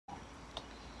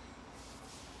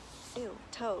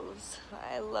toes.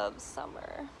 I love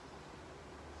summer.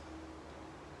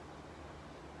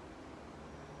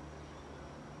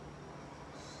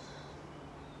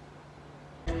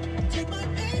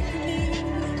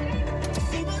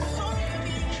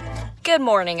 Good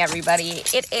morning, everybody.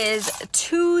 It is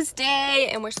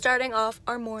Tuesday and we're starting off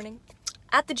our morning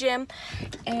at the gym,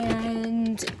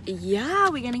 and yeah,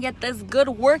 we're gonna get this good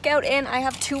workout in. I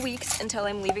have 2 weeks until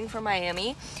I'm leaving for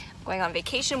Miami. I'm going on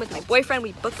vacation with my boyfriend.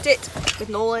 We booked it with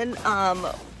Nolan.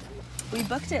 We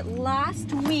booked it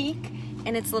last week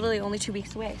and it's literally only 2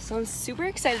 weeks away, so I'm super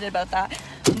excited about that.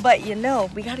 But you know,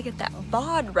 we gotta get that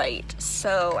bod right,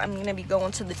 so I'm gonna be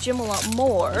going to the gym a lot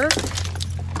more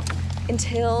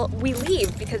until we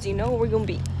leave, because you know we're gonna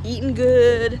be eating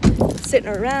good, sitting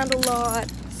around a lot,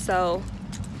 so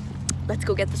let's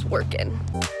go get this work in.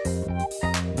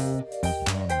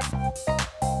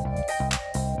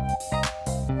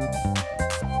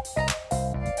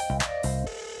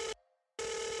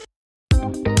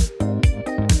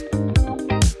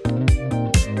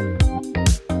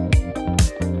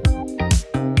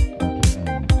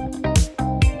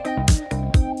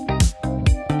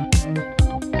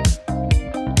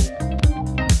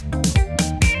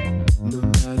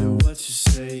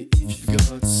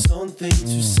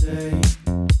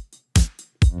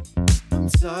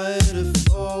 Tired of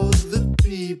all the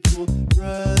people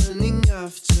running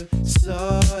after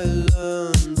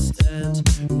silence and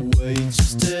a way to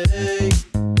stay.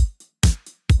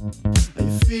 Are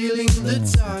you feeling the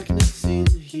darkness in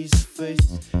his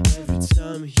face every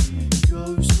time he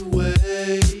goes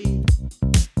away?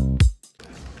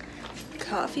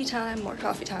 Coffee time, more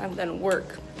coffee time, then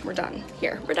work. We're done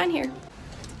here. We're done here.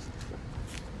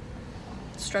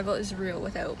 Struggle is real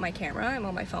without my camera. I'm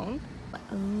on my phone.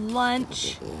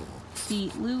 Lunch,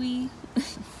 see Louis.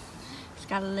 Just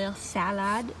got a little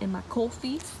salad and my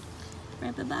coffee.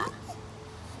 Right, bye-bye.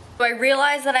 So I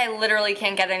realize that I literally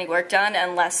can't get any work done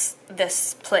unless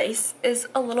this place is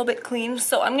a little bit clean.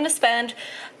 So I'm gonna spend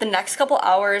the next couple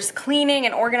hours cleaning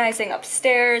and organizing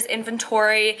upstairs,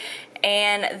 inventory,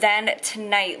 and then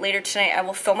tonight, later tonight, I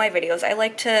will film my videos. I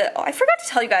like to, oh, I forgot to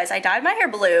tell you guys, I dyed my hair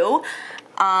blue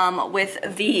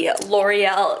with the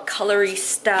L'Oreal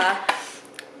Colorista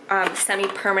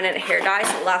semi-permanent hair dye,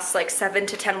 so it lasts like 7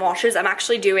 to 10 washes. I'm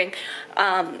actually doing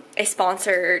a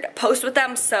sponsored post with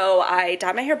them, so I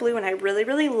dyed my hair blue and I really,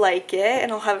 really like it,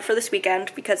 and I'll have it for this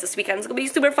weekend because this weekend's gonna be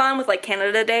super fun with like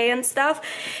Canada Day and stuff,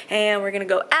 and we're gonna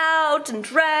go out and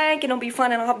drink and it'll be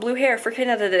fun, and I'll have blue hair for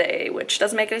Canada Day, which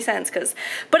doesn't make any sense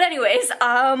but anyways,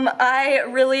 I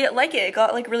really like it. It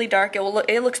got like really dark. It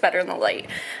looks better in the light.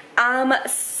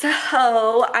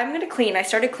 So I'm gonna clean. I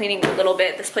started cleaning a little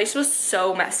bit. This place was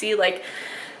so messy. Like,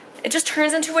 it just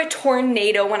turns into a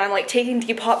tornado when I'm like taking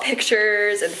Depop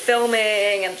pictures and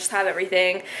filming and just have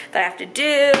everything that I have to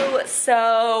do.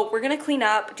 So we're gonna clean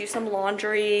up, do some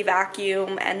laundry,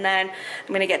 vacuum, and then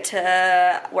I'm gonna get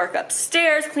to work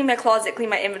upstairs, clean my closet, clean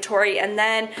my inventory, and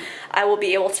then I will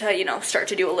be able to, you know, start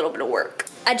to do a little bit of work.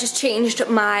 I just changed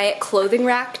my clothing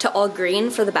rack to all green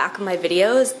for the back of my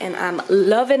videos, and I'm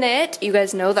loving it. You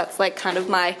guys know that's like kind of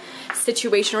my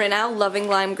situation right now, loving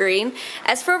lime green.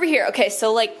 As for over here, okay,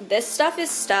 so like this stuff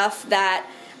is stuff that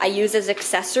I use as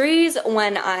accessories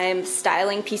when I'm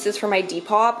styling pieces for my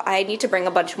Depop. I need to bring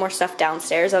a bunch more stuff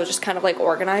downstairs. I was just kind of like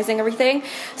organizing everything.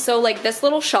 So like this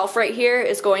little shelf right here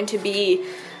is going to be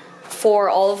for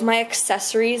all of my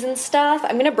accessories and stuff.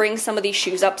 I'm gonna bring some of these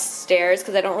shoes upstairs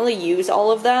because I don't really use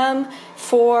all of them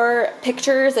for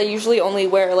pictures. I usually only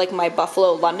wear like my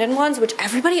Buffalo London ones, which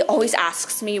everybody always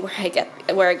asks me where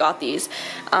I got these.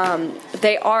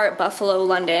 They are Buffalo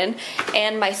London,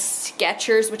 and my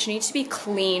Skechers, which needs to be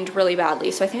cleaned really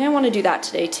badly. So I think I want to do that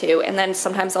today too. And then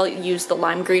sometimes I'll use the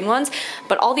lime green ones,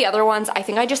 but all the other ones I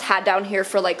think I just had down here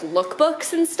for like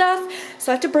lookbooks and stuff.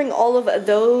 So I have to bring all of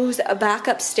those back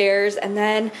upstairs, and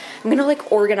then I'm gonna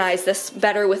like organize this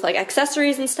better with like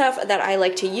accessories and stuff that I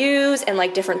like to use, and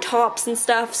like different tops and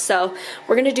stuff. So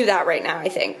we're gonna do that right now, I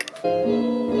think.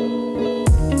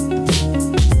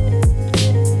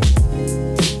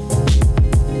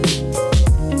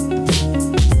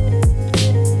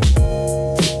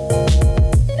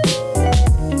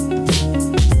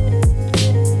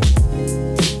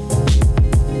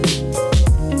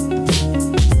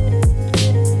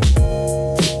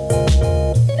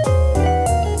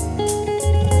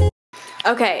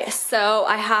 Okay, so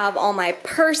I have all my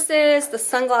purses, the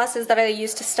sunglasses that I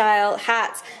use to style,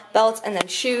 hats, belts, and then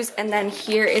shoes, and then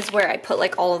here is where I put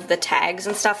like all of the tags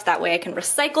and stuff, that way I can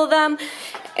recycle them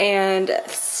and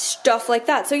stuff like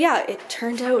that. So yeah, it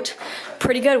turned out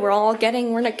pretty good. We're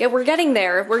getting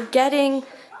there. We're getting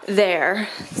there.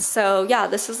 So yeah,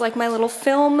 this is like my little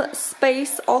film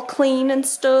space, all clean and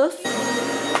stuff.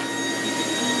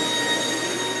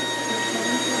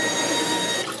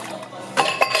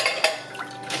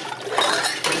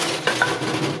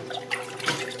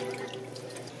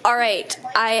 All right,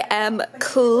 I am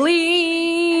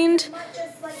cleaned.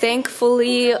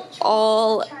 Thankfully,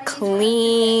 all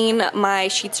clean. My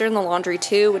sheets are in the laundry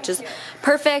too, which is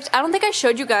perfect. I don't think I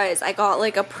showed you guys. I got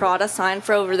like a Prada sign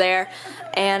for over there.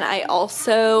 And I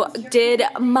also did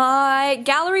my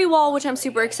gallery wall, which I'm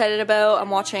super excited about.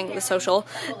 I'm watching The Social.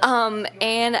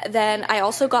 And then I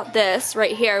also got this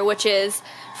right here, which is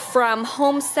from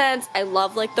HomeSense. I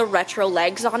love like the retro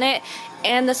legs on it.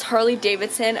 And this Harley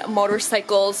Davidson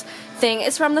motorcycles thing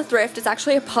is from the thrift. It's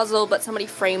actually a puzzle, but somebody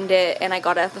framed it and I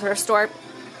got it at the thrift store.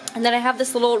 And then I have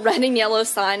this little red and yellow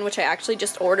sign, which I actually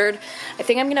just ordered. I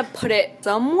think I'm gonna put it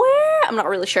somewhere. I'm not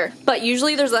really sure. But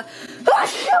usually there's a...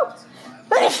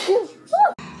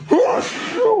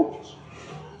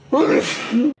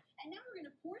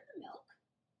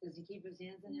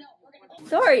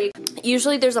 Sorry.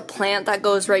 Usually there's a plant that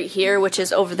goes right here, which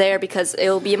is over there because it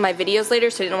will be in my videos later,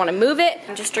 so I didn't want to move it.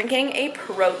 I'm just drinking a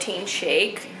protein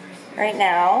shake right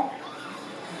now.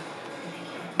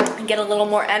 And get a little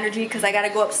more energy because I gotta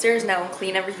go upstairs now and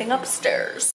clean everything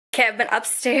upstairs. Okay, I've been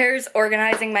upstairs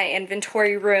organizing my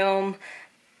inventory room.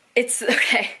 It's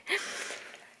okay.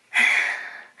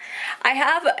 I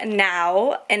have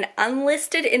now an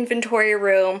unlisted inventory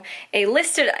room, a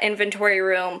listed inventory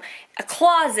room, a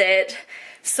closet,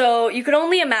 so you could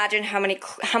only imagine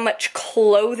how much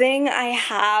clothing I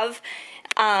have,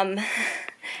 and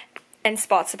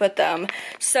spots to put them.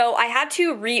 So I had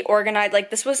to reorganize, like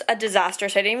this was a disaster,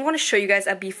 so I didn't even want to show you guys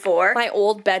a before. My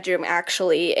old bedroom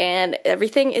actually, and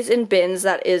everything is in bins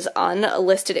that is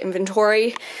unlisted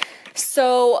inventory.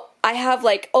 So I have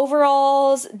like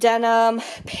overalls, denim,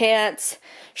 pants,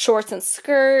 shorts and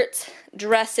skirts,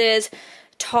 dresses,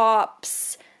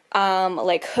 tops,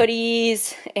 like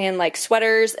hoodies and like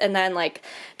sweaters, and then like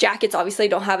jackets. Obviously I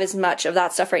don't have as much of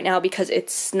that stuff right now because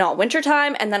it's not winter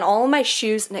time. And then all of my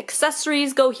shoes and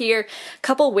accessories go here. A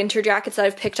couple winter jackets that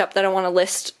I've picked up that I want to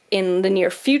list in the near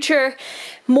future.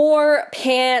 More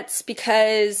pants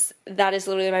because that is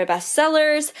literally my best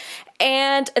sellers.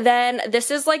 And then this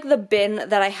is like the bin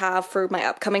that I have for my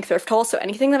upcoming thrift haul. So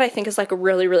anything that I think is like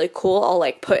really, really cool, I'll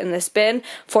like put in this bin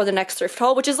for the next thrift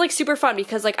haul, which is like super fun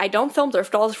because like I don't film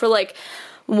thrift hauls for like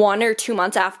 1 or 2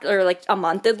 months after, or like a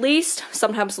month at least,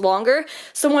 sometimes longer.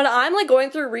 So when I'm like going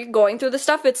through the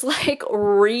stuff, it's like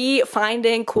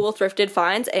finding cool thrifted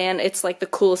finds, and it's like the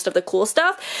coolest of the cool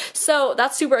stuff. So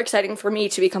that's super exciting for me,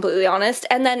 to be completely honest.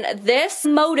 And then this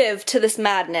motive to this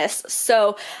madness.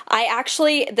 So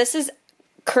this is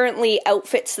currently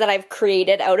outfits that I've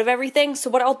created out of everything. So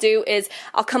what I'll do is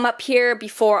I'll come up here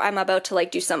before I'm about to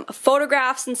like do some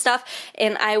photographs and stuff,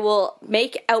 and I will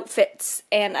make outfits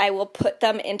and I will put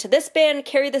them into this bin,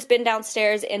 carry this bin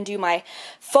downstairs and do my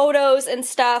photos and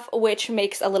stuff, which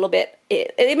makes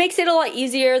it makes it a lot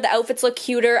easier. The outfits look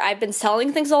cuter. I've been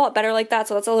selling things a lot better like that,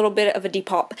 so that's a little bit of a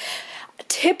Depop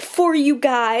tip for you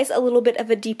guys. A little bit of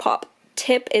a Depop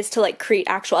tip is to like create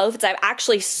actual outfits. I've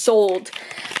actually sold,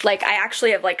 like I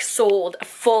actually have like sold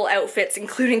full outfits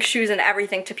including shoes and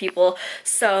everything to people,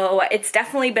 so it's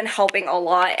definitely been helping a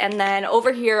lot. And then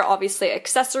over here, obviously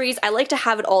accessories. I like to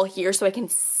have it all here so I can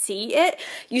see it.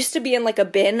 Used to be in like a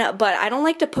bin, but I don't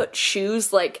like to put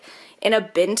shoes like in a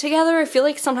bin together. I feel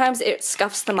like sometimes it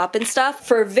scuffs them up and stuff.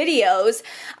 For videos,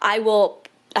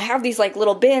 I have these like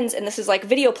little bins, and this is like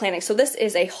video planning. So this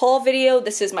is a haul video,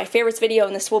 this is my favorites video,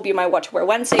 and this will be my What to Wear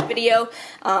Wednesday video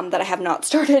that I have not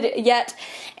started yet.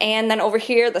 And then over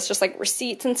here, that's just like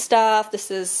receipts and stuff. This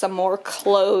is some more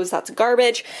clothes, that's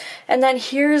garbage. And then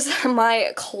here's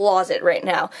my closet right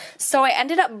now. So I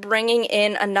ended up bringing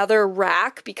in another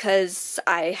rack because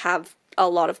I have a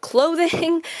lot of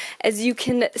clothing, as you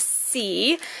can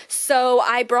see. So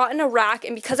I brought in a rack,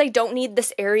 and because I don't need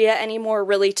this area anymore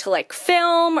really to like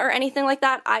film or anything like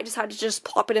that, I just had to just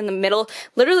plop it in the middle.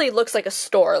 Literally looks like a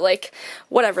store, like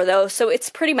whatever though. So it's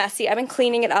pretty messy. I've been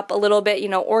cleaning it up a little bit, you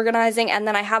know, organizing. And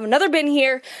then I have another bin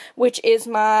here, which is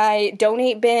my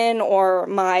donate bin or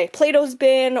my Play-Doh's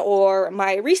bin or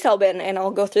my resale bin, and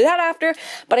I'll go through that after.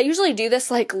 But I usually do this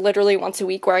like literally once a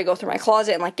week, where I go through my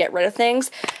closet and like get rid of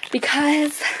things, because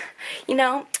you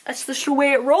know, that's just the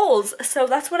way it rolls. So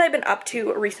that's what I've been up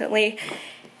to recently.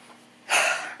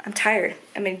 I'm tired.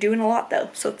 I've been doing a lot though,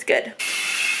 so it's good.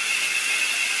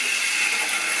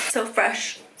 So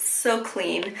fresh, so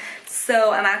clean,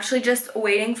 So I'm actually just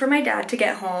waiting for my dad to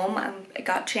get home. I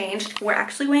got changed. We're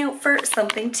actually going out for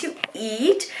something to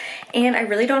eat, and I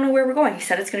really don't know where we're going. He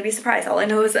said it's gonna be a surprise. All I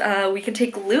know is we can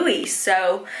take Louis,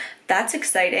 so that's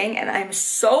exciting, and I'm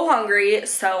so hungry,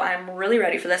 so I'm really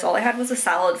ready for this. All I had was a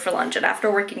salad for lunch, and after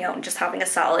working out and just having a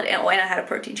salad, and I had a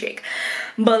protein shake.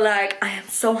 But like, I am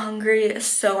so hungry,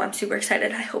 so I'm super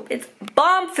excited. I hope it's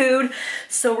bomb food.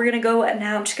 So we're gonna go, and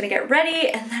now I'm just gonna get ready,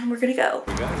 and then we're gonna go.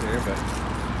 We got here, but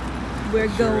we're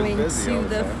going to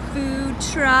the food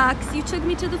trucks. You took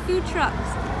me to the food trucks.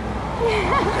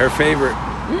 Her favorite.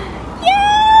 Yay!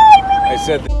 I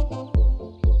said.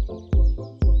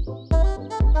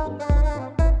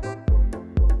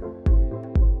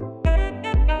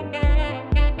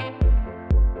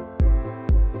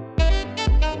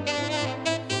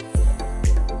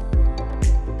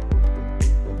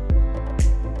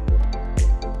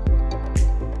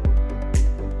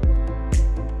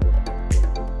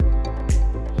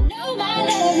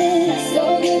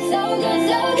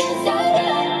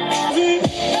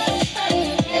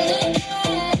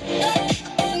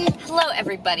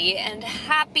 Everybody, and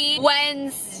happy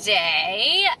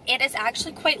Wednesday. It is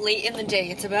actually quite late in the day.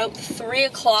 It's about 3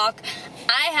 o'clock.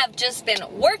 I have just been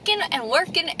working and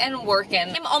working and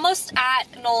working. I'm almost at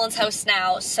Nolan's house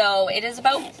now, so it is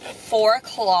about 4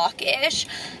 o'clock-ish.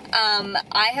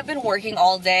 I have been working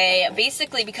all day,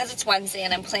 basically because it's Wednesday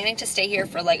and I'm planning to stay here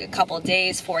for like a couple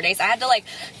days, 4 days. I had to like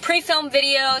pre-film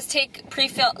videos, take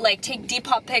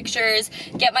Depop pictures,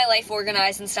 get my life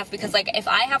organized and stuff, because like if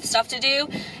I have stuff to do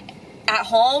at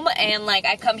home and like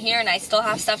I come here and I still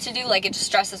have stuff to do, like it just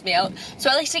stresses me out. So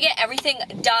I like to get everything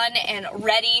done and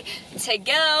ready to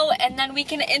go, and then we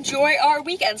can enjoy our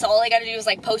weekend. So all I gotta do is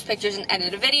like post pictures and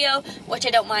edit a video, which I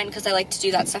don't mind because I like to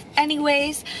do that stuff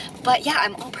anyways. But yeah,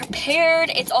 I'm all prepared.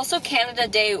 It's also Canada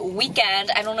Day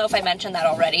weekend. I don't know if I mentioned that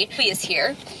already. Louis is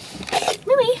here.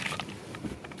 Louis.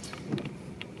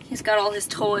 He's got all his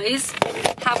toys,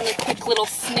 having a quick little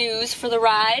snooze for the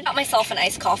ride. Got myself an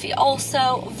iced coffee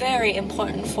also, very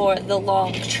important for the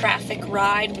long traffic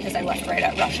ride because I left right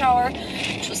at rush hour,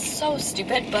 which was so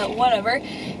stupid, but whatever.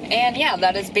 And yeah,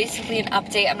 that is basically an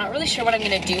update. I'm not really sure what I'm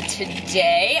gonna do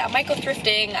today. I might go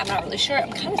thrifting, I'm not really sure.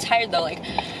 I'm kind of tired though, like,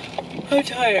 I'm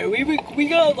tired. We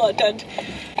got a lot done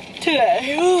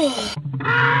today.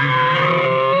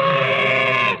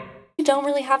 We don't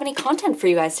really have any content for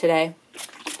you guys today.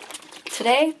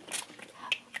 Today,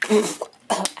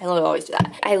 I always do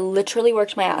that. I literally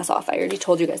worked my ass off. I already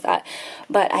told you guys that.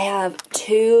 But I have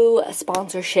 2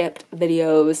 sponsorship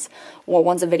videos. Well,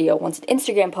 one's a video, one's an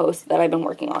Instagram post that I've been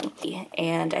working on.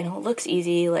 And I know it looks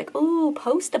easy, like, ooh,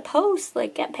 post a post,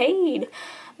 like, get paid.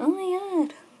 Oh my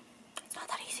god. It's not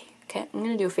that easy. Okay, I'm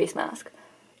gonna do a face mask.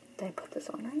 Did I put this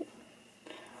on right?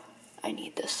 I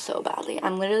need this so badly.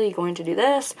 I'm literally going to do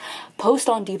this, post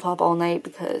on Depop all night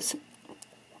because...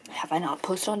 have I not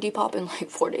posted on Depop in like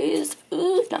 4 days?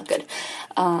 Ooh, not good.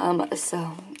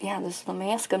 So yeah, this is the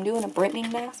mask. I'm doing a Britney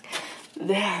mask.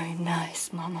 Very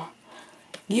nice, mama.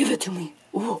 Give it to me.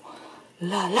 Ooh,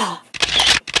 la la.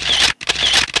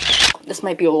 This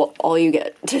might be all you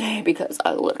get today because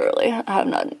I literally have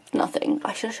nothing.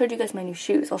 I should have showed you guys my new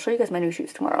shoes. I'll show you guys my new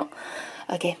shoes tomorrow.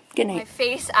 Okay, good night. My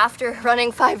face after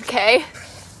running 5K.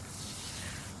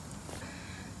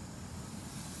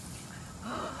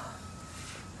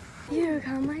 Here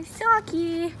come my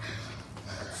sockie.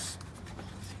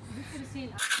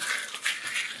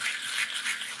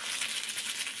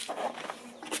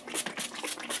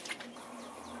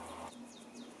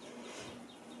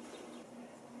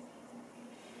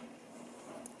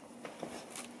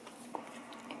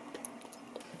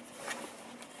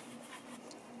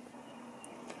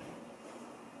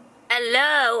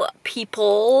 Hello,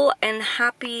 people, and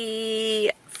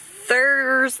happy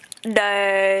Thursday.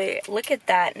 Look at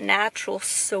that natural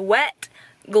sweat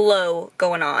glow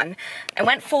going on. I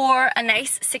went for a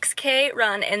nice 6K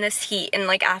run in this heat, and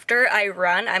like after I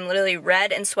run, I'm literally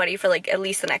red and sweaty for like at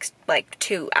least the next like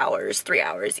 2 hours, 3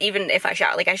 hours, even if I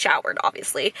shower. Like I showered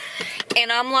obviously,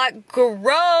 and I'm like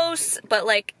gross, but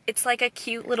like it's like a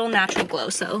cute little natural glow.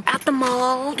 So at the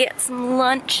mall, get some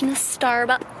lunch in a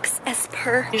Starbucks as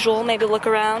per usual, maybe look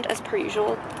around as per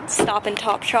usual, stop in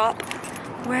Top Shop,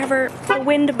 wherever the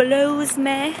wind blows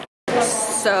me.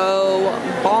 So,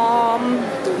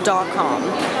 bomb.com.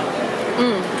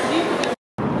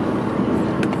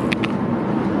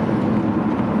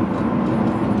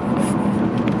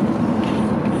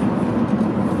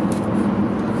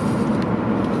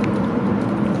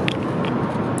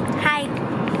 Hi.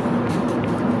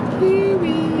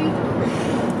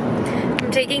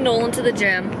 I'm taking Nolan to the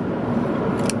gym,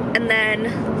 and then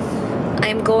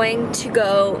I'm going to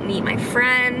go meet my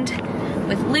friend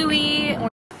with Louie.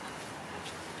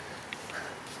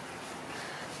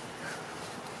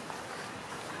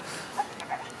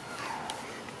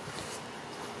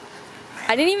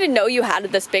 I didn't even know you had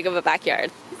this big of a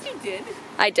backyard. Yes, you did.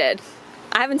 I did.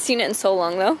 I haven't seen it in so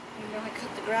long though. You know I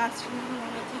cut the grass from you.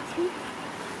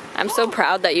 I'm so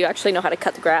proud that you actually know how to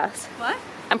cut the grass. What?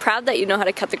 I'm proud that you know how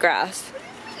to cut the grass.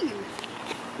 What do you mean?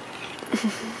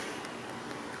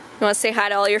 You want to say hi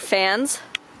to all your fans?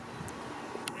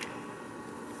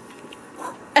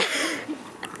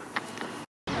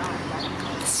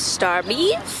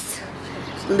 Starbies,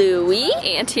 Louie,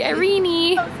 Auntie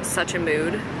Irene. Such a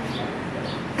mood.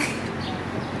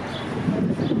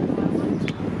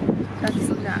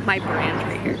 That's my brand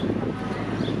right here.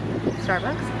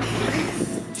 Starbucks.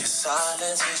 Your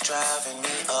silence is driving me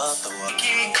up the wall.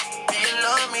 Do you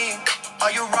love me?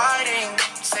 Are you riding?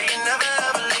 Say you never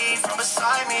ever leave from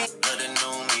beside me. But the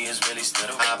new me is really still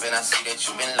alive, and I see that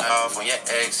you've been loved when your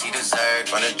ex he deserved.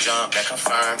 From the jump that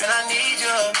confirmed, and I need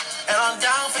you, and I'm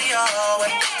down for you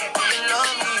always. Do you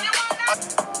love me?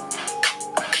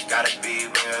 Gotta be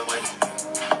real with you.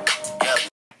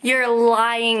 You're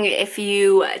lying if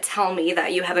you tell me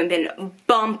that you haven't been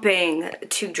bumping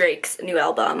to Drake's new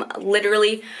album.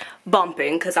 Literally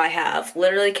bumping, because I have.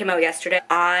 Literally came out yesterday.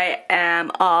 I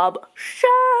am obsessed.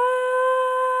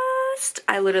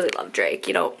 I literally love Drake,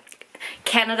 you know.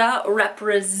 Canada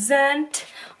represent.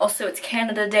 Also, it's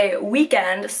Canada Day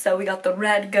weekend, so we got the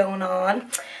red going on.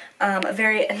 A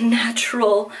very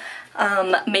natural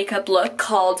makeup look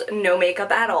called no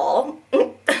makeup at all.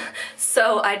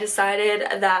 So I decided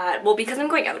that, well, because I'm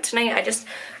going out tonight, I just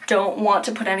don't want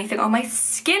to put anything on my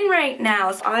skin right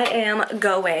now. So I am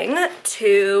going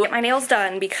to get my nails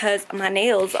done because my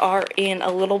nails are in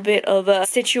a little bit of a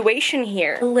situation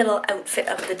here. A little outfit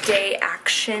of the day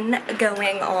action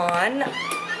going on.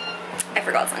 I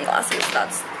forgot sunglasses,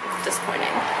 that's disappointing.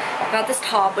 I got this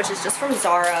top, which is just from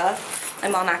Zara. My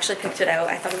mom actually picked it out.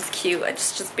 I thought it was cute.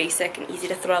 It's just basic and easy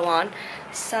to throw on.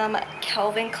 Some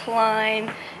Calvin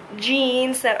Klein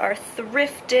jeans that are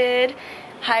thrifted,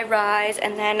 high rise,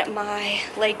 and then my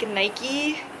like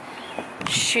Nike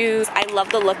shoes. I love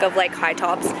the look of like high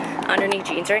tops underneath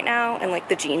jeans right now, and like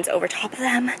the jeans over top of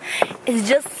them is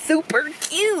just super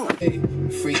cute. Hey,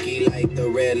 freaky like the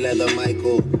red leather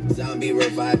Michael, zombie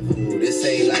revival. This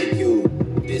ain't like you,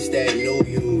 this that new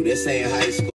you, this ain't high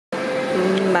school.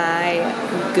 My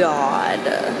god,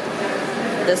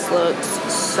 this looks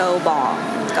so bomb.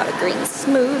 It's got a green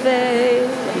smoothie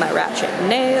with my ratchet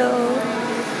nail.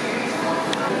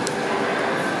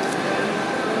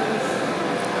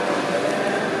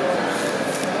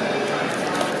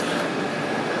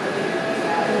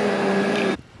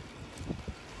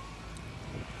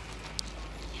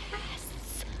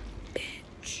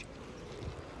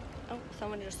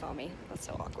 Someone just saw me. That's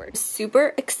so awkward.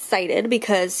 Super excited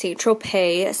because St.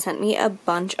 Tropez sent me a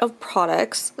bunch of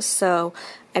products. So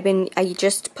I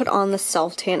just put on the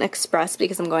Self Tan Express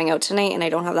because I'm going out tonight and I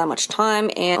don't have that much time,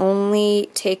 and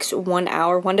only takes 1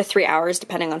 hour, 1 to 3 hours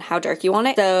depending on how dark you want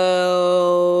it.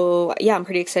 So yeah, I'm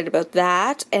pretty excited about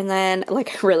that. And then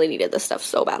like I really needed this stuff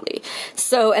so badly.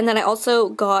 So, and then I also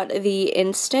got the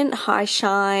Instant High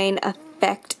Shine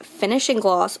Effect Finishing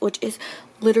Gloss, which is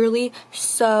literally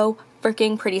so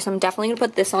freaking pretty, so I'm definitely gonna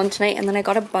put this on tonight. And then I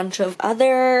got a bunch of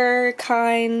other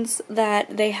kinds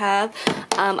that they have.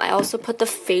 I also put the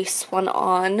face one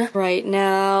on right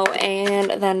now,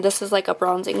 and then this is like a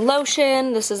bronzing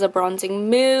lotion, this is a bronzing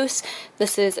mousse,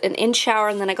 this is an in shower,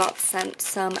 and then I got sent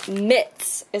some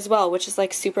mitts as well, which is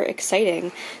like super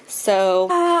exciting.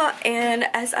 So and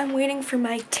as I'm waiting for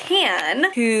my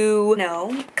tan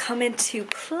to come into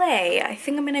play, I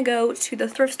think I'm gonna go to the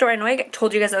thrift store. I know I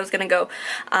told you guys I was gonna go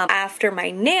after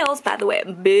my nails. By the way,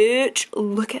 bitch,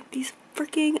 look at these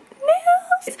freaking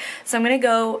nails. So I'm gonna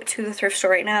go to the thrift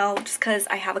store right now just because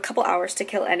I have a couple hours to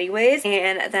kill anyways,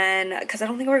 and then because I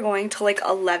don't think we're going till like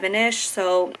 11ish,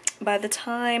 so by the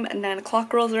time 9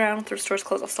 o'clock rolls around, thrift store's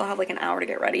closed, I'll still have like an hour to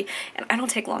get ready, and I don't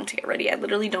take long to get ready. I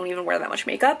literally don't even wear that much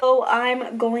makeup. So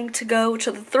I'm going to go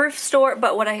to the thrift store,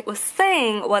 but what I was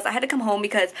saying was I had to come home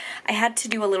because I had to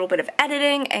do a little bit of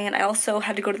editing, and I also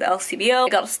had to go to the LCBO. I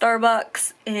got a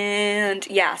Starbucks, and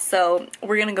yeah, so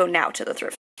we're gonna go now to the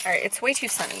thrift. Alright, it's way too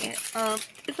sunny.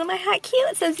 Isn't my hat cute?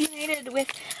 It says United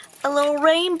with a little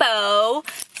rainbow.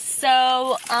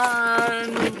 So,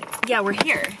 yeah, we're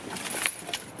here.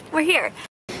 We're here.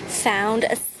 Found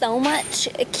so much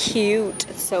cute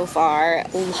so far.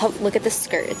 Look at the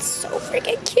skirt. It's so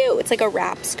freaking cute. It's like a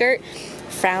wrap skirt.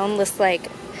 Found this like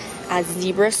a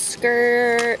zebra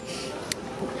skirt.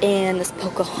 and this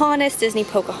Pocahontas, Disney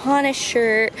Pocahontas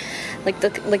shirt. Like,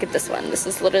 look at this one. This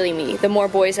is literally me. The more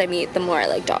boys I meet, the more I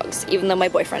like dogs, even though my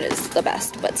boyfriend is the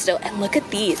best, but still. And look at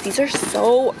these. These are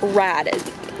so rad.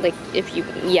 Like, if you,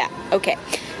 yeah, okay.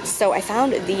 So I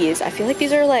found these. I feel like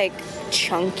these are like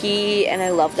chunky and I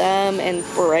love them, and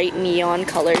bright neon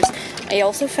colors. I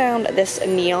also found this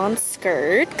neon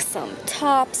skirt, some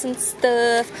tops and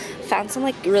stuff. Found some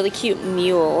like really cute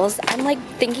mules. I'm like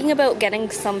thinking about getting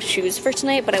some shoes for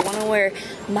tonight, but I want to wear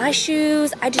my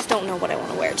shoes. I just don't know what I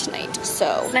want to wear tonight.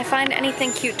 So, can I find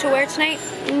anything cute to wear tonight?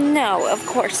 No, of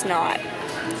course not.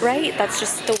 Right? That's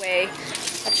just the way.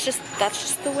 That's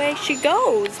just the way she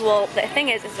goes. Well, the thing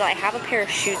is that I have a pair of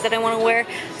shoes that I want to wear,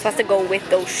 so I have to go with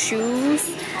those shoes.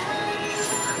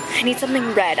 I need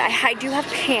something red. I do have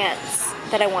pants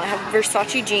that I want. I have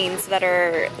Versace jeans that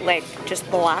are like just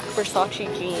black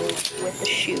Versace jeans with the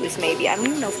shoes maybe. I don't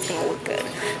even know if it's gonna look good.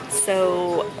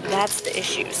 So that's the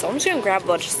issue. So I'm just gonna grab a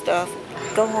bunch of stuff,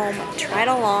 go home, try it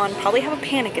all on, probably have a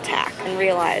panic attack and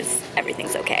realize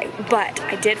everything's okay. But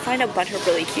I did find a bunch of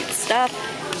really cute stuff.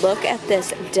 Look at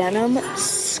this denim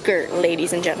skirt,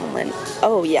 ladies and gentlemen.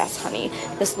 Oh yes, honey.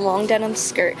 This long denim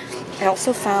skirt. I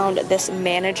also found this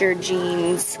manager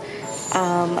jeans,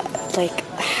 like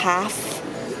half,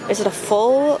 is it a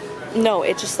full? No,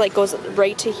 it just like goes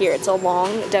right to here. It's a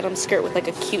long denim skirt with like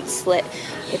a cute slit.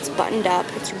 It's buttoned up.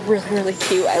 It's really, really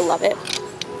cute. I love it.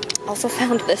 Also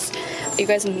found this. You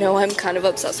guys know I'm kind of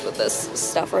obsessed with this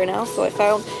stuff right now. So I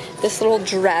found this little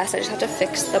dress. I just have to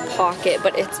fix the pocket,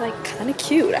 but it's like kind of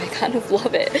cute. I kind of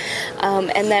love it.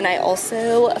 And then I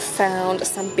also found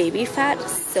some baby fat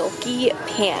silky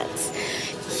pants.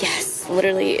 Yes,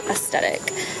 literally aesthetic.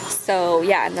 So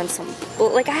yeah, and then some,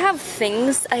 like I have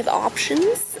things, I have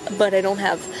options, but I don't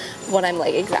have what I'm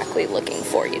like exactly looking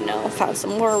for, you know. Found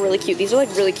some more really cute. These are like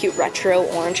really cute retro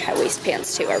orange high waist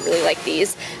pants too. I really like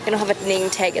these. They don't have a name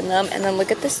tag in them. And then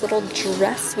look at this little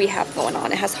dress we have going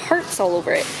on. It has hearts all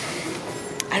over it.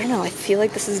 I don't know, I feel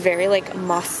like this is very like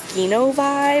Moschino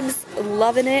vibes.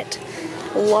 Loving it,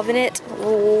 loving it,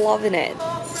 loving it.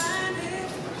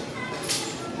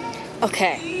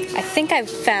 Okay, I think I've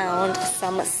found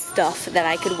some stuff that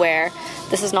I could wear.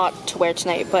 This is not to wear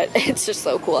tonight, but it's just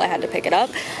so cool I had to pick it up.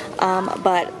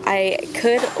 But I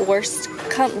could, worst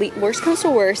comes to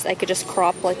worst, I could just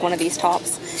crop like one of these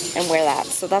tops and wear that.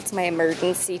 So that's my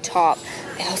emergency top.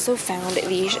 I also found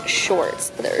these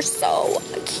shorts. They're so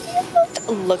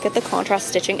cute. Look at the contrast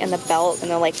stitching and the belt,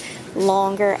 and they're like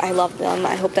longer. I love them.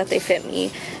 I hope that they fit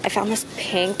me. I found this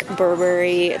pink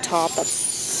Burberry top that's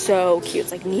so cute.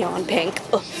 It's like neon pink.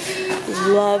 Ugh.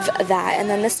 Love that. And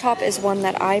then this top is one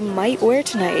that I might wear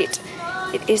tonight.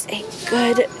 It is a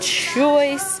good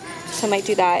choice, so I might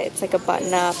do that. It's like a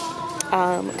button up,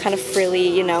 kind of frilly,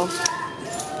 you know,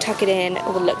 tuck it in. It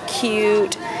would look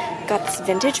cute. Got this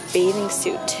vintage bathing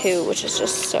suit too, which is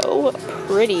just so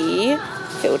pretty.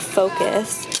 If it would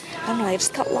focus. I don't know, I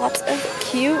just got lots of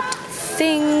cute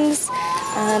things.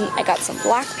 I got some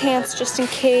black pants just in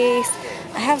case.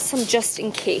 I have some just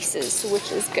in cases,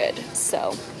 which is good.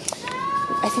 So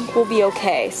I think we'll be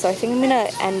okay. So I think I'm gonna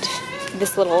end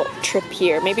this little trip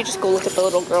here. Maybe just go look at the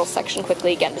little girl section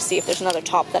quickly again to see if there's another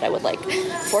top that I would like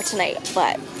for tonight.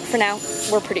 But for now,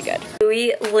 we're pretty good.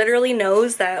 Louis literally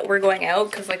knows that we're going out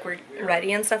because like we're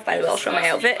ready and stuff. By the way, I'll show my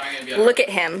outfit. Look at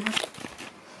him.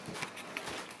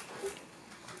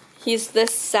 He's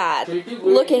this sad.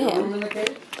 Look at him.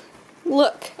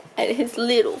 Look at his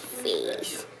little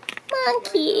face.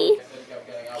 Monkey.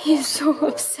 He's so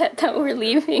upset that we're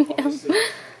leaving him.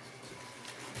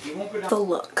 The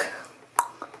look.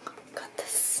 Got the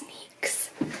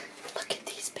sneaks. Look at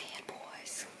these bad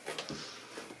boys.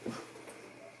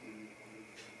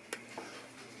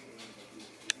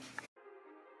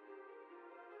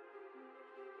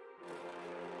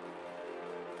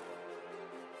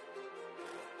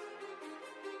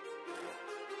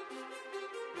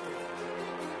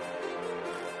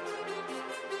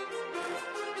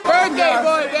 Birthday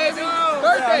boy, baby!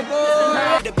 Birthday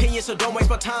boy! Opinion, so don't waste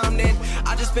my time then.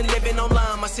 I just been living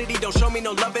online. My city don't show me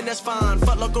no loving, that's fine.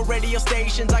 Fuck local radio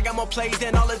stations. I got more plays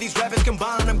than all of these rappers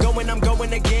combined. I'm going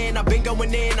again. I've been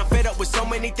going in. I'm fed up with so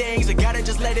many things. I gotta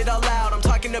just let it all out. I'm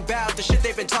talking about the shit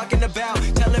they've been talking about.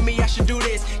 Telling me I should do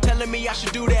this. Telling me I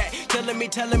should do that. Telling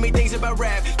me things about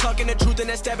rap. Talking the truth and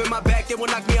that stab in my back. They will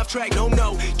knock me off track.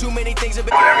 No. Too many things have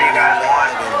been. I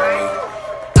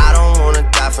don't wanna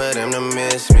die for them to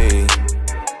miss me.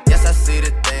 Yes, I see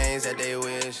the things that they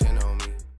wishing on me.